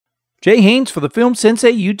Jay Haynes for the Film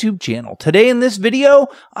Sensei YouTube channel. Today in this video,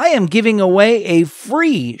 I am giving away a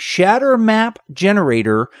free Shatter Map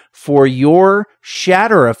Generator for your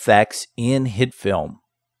shatter effects in HitFilm.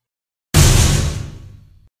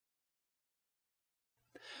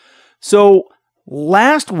 So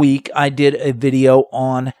last week I did a video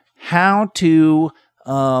on how to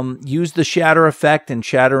use the shatter effect and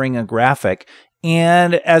shattering a graphic.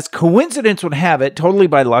 And as coincidence would have it, totally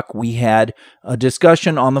by luck, we had a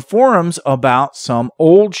discussion on the forums about some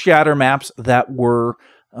old shatter maps that were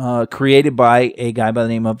created by a guy by the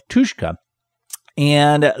name of Tushka.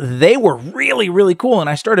 And they were really, really cool. And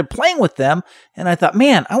I started playing with them, and I thought,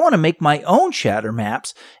 man, I want to make my own shatter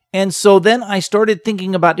maps. And so then I started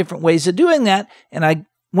thinking about different ways of doing that, and I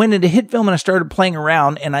went into HitFilm and I started playing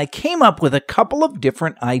around, and I came up with a couple of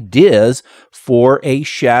different ideas for a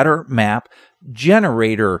shatter map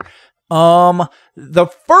generator. The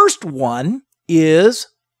first one is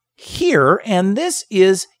here, and this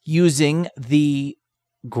is using the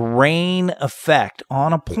grain effect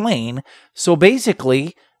on a plane. So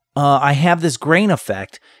basically, I have this grain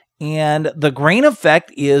effect, and the grain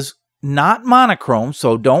effect is not monochrome,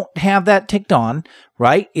 so don't have that ticked on,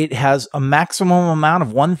 right? It has a maximum amount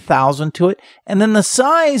of 1,000 to it, and then the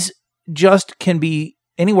size just can be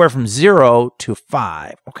anywhere from 0 to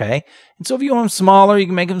 5, okay? And so if you want them smaller, you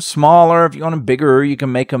can make them smaller. If you want them bigger, you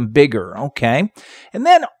can make them bigger, okay? And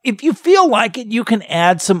then if you feel like it, you can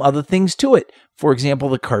add some other things to it. For example,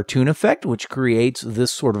 the cartoon effect, which creates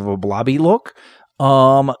this sort of a blobby look.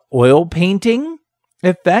 Oil painting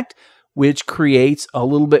effect, which creates a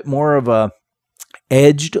little bit more of a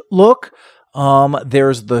edged look.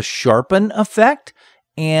 There's the sharpen effect,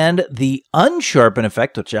 and the unsharpen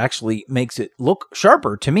effect, which actually makes it look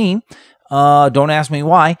sharper to me. Don't ask me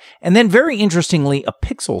why. And then very interestingly, a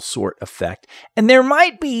pixel sort effect. And there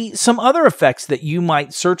might be some other effects that you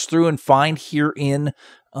might search through and find here in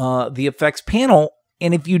the effects panel.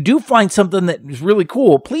 And if you do find something that is really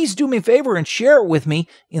cool, please do me a favor and share it with me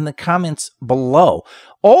in the comments below.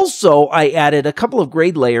 Also, I added a couple of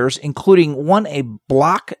grade layers, including a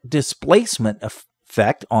block displacement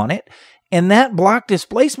effect on it. And that block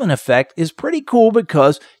displacement effect is pretty cool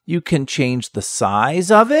because you can change the size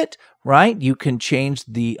of it, right? You can change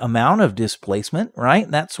the amount of displacement, right?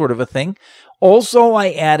 That sort of a thing. Also,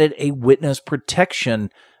 I added a witness protection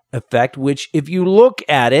effect, which if you look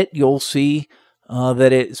at it, you'll see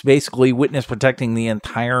that it's basically witness protecting the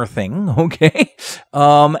entire thing, okay?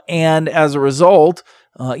 And as a result,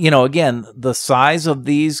 again, the size of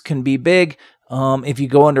these can be big. If you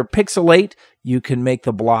go under pixelate, you can make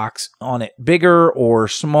the blocks on it bigger or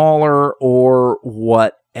smaller or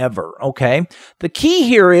whatever, okay? The key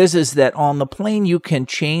here is that on the plane, you can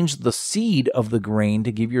change the seed of the grain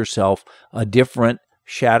to give yourself a different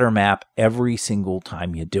shatter map every single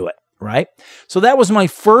time you do it, right? So that was my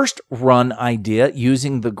first run idea,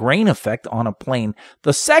 using the grain effect on a plane.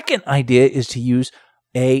 The second idea is to use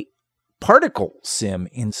a particle sim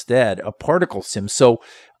instead, a particle sim. So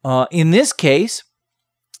in this case,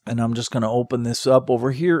 and I'm just going to open this up over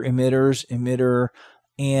here, emitters, emitter,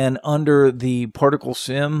 and under the particle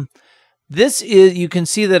sim, this is, you can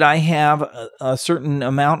see that I have a certain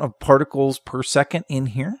amount of particles per second in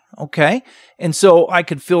here, okay? And so I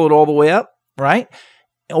could fill it all the way up, right?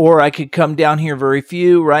 Or I could come down here very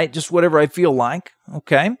few, right? Just whatever I feel like,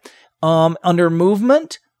 okay? Under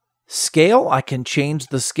movement, scale, I can change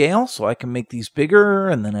the scale, so I can make these bigger,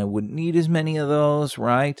 and then I wouldn't need as many of those,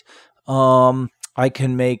 right? I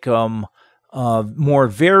can make more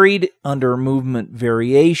varied under movement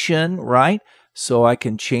variation, right? So I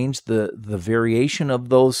can change the variation of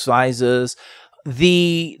those sizes.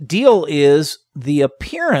 The deal is the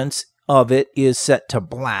appearance of it is set to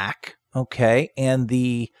black, okay? And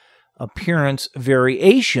the appearance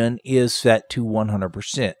variation is set to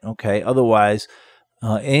 100%, okay? Otherwise,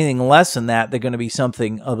 anything less than that, they're going to be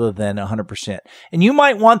something other than 100%. And you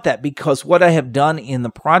might want that because what I have done in the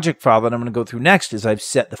project file that I'm going to go through next is I've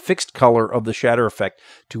set the fixed color of the shatter effect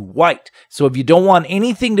to white. So if you don't want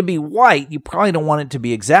anything to be white, you probably don't want it to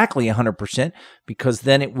be exactly 100% because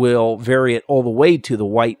then it will vary it all the way to the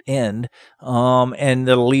white end, and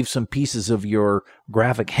it'll leave some pieces of your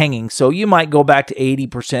graphic hanging. So you might go back to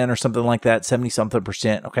 80% or something like that,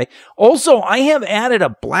 70-something%, okay? Also, I have added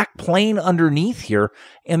a black plane underneath here,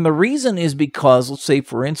 and the reason is because, let's say,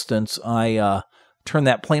 for instance, I turn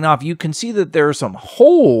that plane off. You can see that there are some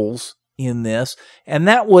holes in this, and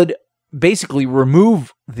that would basically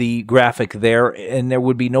remove the graphic there, and there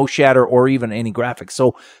would be no shatter or even any graphics.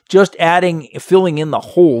 So just filling in the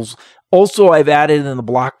holes. Also, I've added in the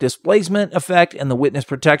block displacement effect and the witness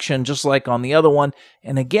protection, just like on the other one.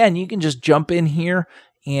 And again, you can just jump in here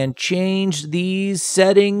and change these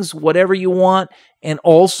settings, whatever you want. And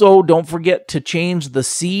also, don't forget to change the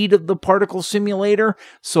seed of the particle simulator,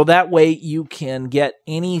 so that way you can get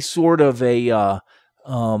any sort of a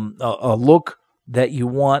look that you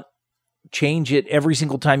want. Change it every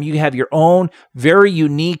single time. You have your own very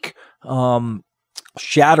unique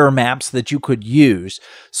shatter maps that you could use.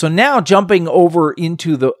 So now jumping over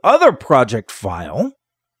into the other project file,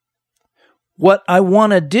 what I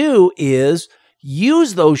want to do is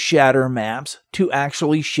use those shatter maps to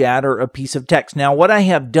actually shatter a piece of text. Now, what I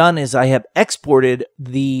have done is I have exported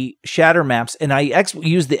the shatter maps, and I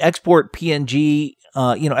use the export PNG,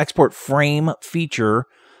 export frame feature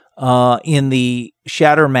in the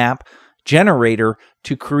Shatter Map Generator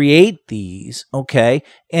to create these, okay?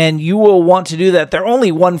 And you will want to do that. They're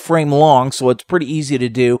only one frame long, so it's pretty easy to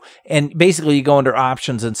do. And basically, you go under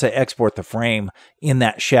Options and say Export the frame in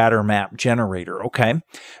that Shatter Map Generator, okay?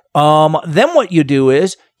 Then what you do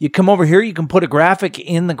is you come over here, you can put a graphic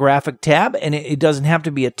in the graphic tab, and it doesn't have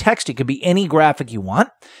to be a text. It could be any graphic you want.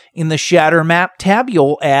 In the Shatter Map tab,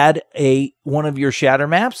 you'll add one of your shatter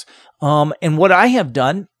maps. And what I have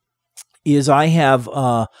done is I have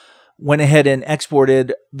went ahead and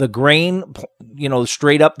exported the grain,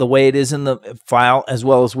 straight up the way it is in the file, as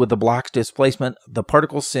well as with the block displacement, the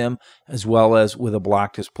particle sim, as well as with a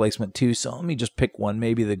block displacement too. So let me just pick one,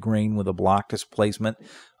 maybe the grain with a block displacement.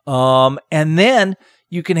 And then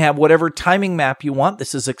you can have whatever timing map you want.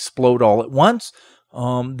 This is explode all at once.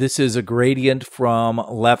 This is a gradient from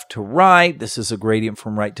left to right. This is a gradient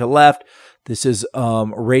from right to left. This is a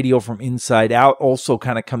radial from inside out, also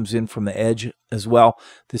kind of comes in from the edge as well.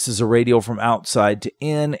 This is a radial from outside to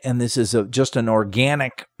in, and this is just an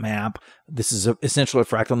organic map. This is essentially a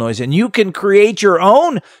fractal noise, and you can create your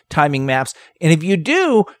own timing maps. And if you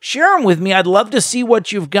do, share them with me. I'd love to see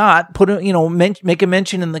what you've got. Make a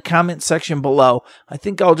mention in the comment section below. I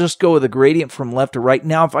think I'll just go with a gradient from left to right.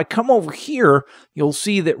 Now, if I come over here, you'll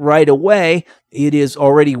see that right away it is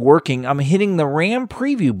already working. I'm hitting the RAM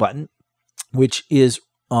preview button, which is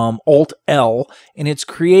Alt-L, and it's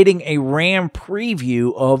creating a RAM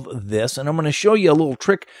preview of this. And I'm going to show you a little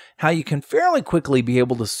trick how you can fairly quickly be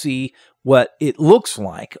able to see what it looks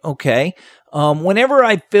like, okay? Whenever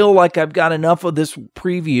I feel like I've got enough of this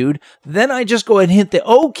previewed, then I just go ahead and hit the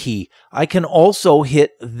O key. I can also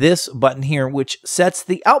hit this button here, which sets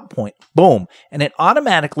the out point. Boom. And it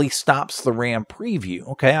automatically stops the RAM preview,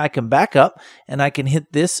 okay? I can back up, and I can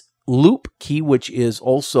hit this loop key, which is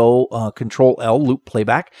also Control-L, loop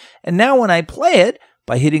playback. And now when I play it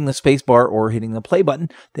by hitting the space bar or hitting the play button,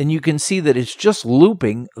 then you can see that it's just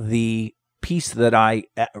looping the piece that I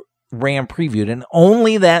RAM previewed, and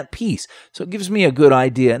only that piece. So it gives me a good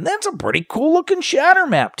idea. And that's a pretty cool looking shatter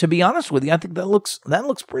map, to be honest with you. I think that looks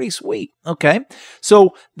pretty sweet. Okay.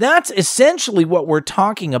 So that's essentially what we're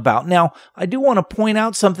talking about. Now, I do want to point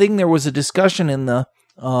out something. There was a discussion in the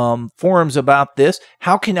forums about this.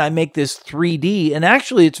 How can I make this 3D? And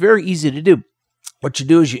actually, it's very easy to do. What you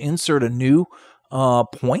do is you insert a new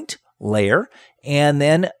point layer, and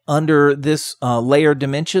then under this layer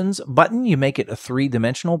dimensions button, you make it a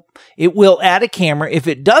 3-dimensional. It will add a camera. If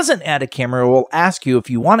it doesn't add a camera, it will ask you if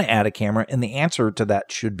you want to add a camera, and the answer to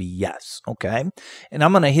that should be yes. Okay, and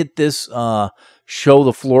I'm going to hit this show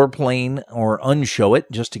the floor plane or unshow it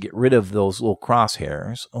just to get rid of those little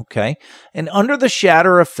crosshairs. Okay, and under the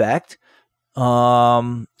shatter effect,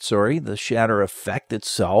 the shatter effect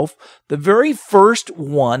itself, the very first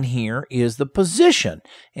one here is the position.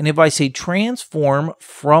 And if I say transform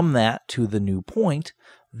from that to the new point,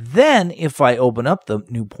 then if I open up the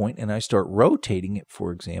new point and I start rotating it,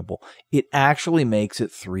 for example, it actually makes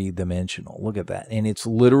it 3-dimensional. Look at that. And it's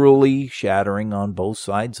literally shattering on both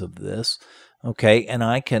sides of this. Okay, and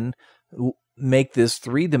I can make this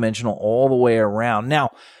 3-dimensional all the way around. Now,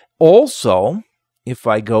 also, if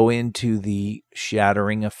I go into the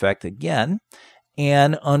shattering effect again,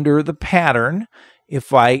 and under the pattern,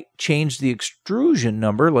 if I change the extrusion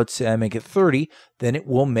number, let's say I make it 30, then it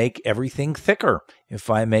will make everything thicker. If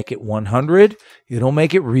I make it 100, it'll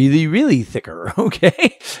make it really, really thicker,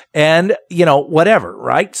 okay? And, whatever,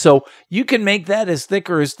 right? So you can make that as thick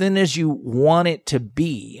or as thin as you want it to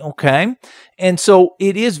be, okay? And so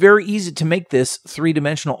it is very easy to make this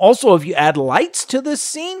 3-dimensional. Also, if you add lights to this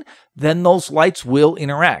scene, then those lights will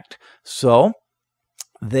interact. So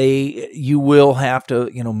you will have to,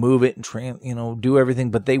 move it and do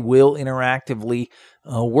everything, but they will interactively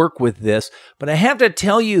work with this. But I have to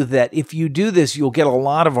tell you that if you do this, you'll get a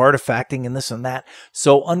lot of artifacting and this and that.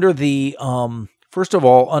 So under the, first of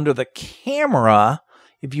all, under the camera,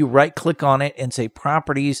 if you right click on it and say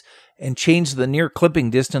properties and change the near clipping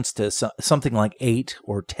distance to something like 8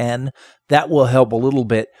 or 10. That will help a little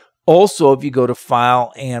bit. Also, if you go to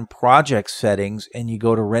File and Project Settings and you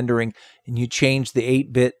go to Rendering and you change the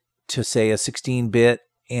 8-bit to, say, a 16-bit,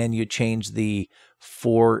 and you change the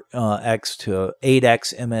 4x to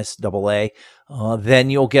 8x MSAA, then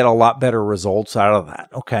you'll get a lot better results out of that.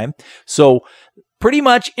 Okay, so pretty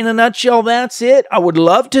much in a nutshell, that's it. I would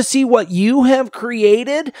love to see what you have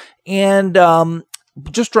created, and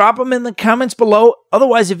just drop them in the comments below.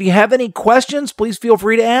 Otherwise, if you have any questions, please feel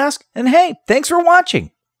free to ask. And hey, thanks for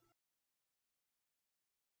watching.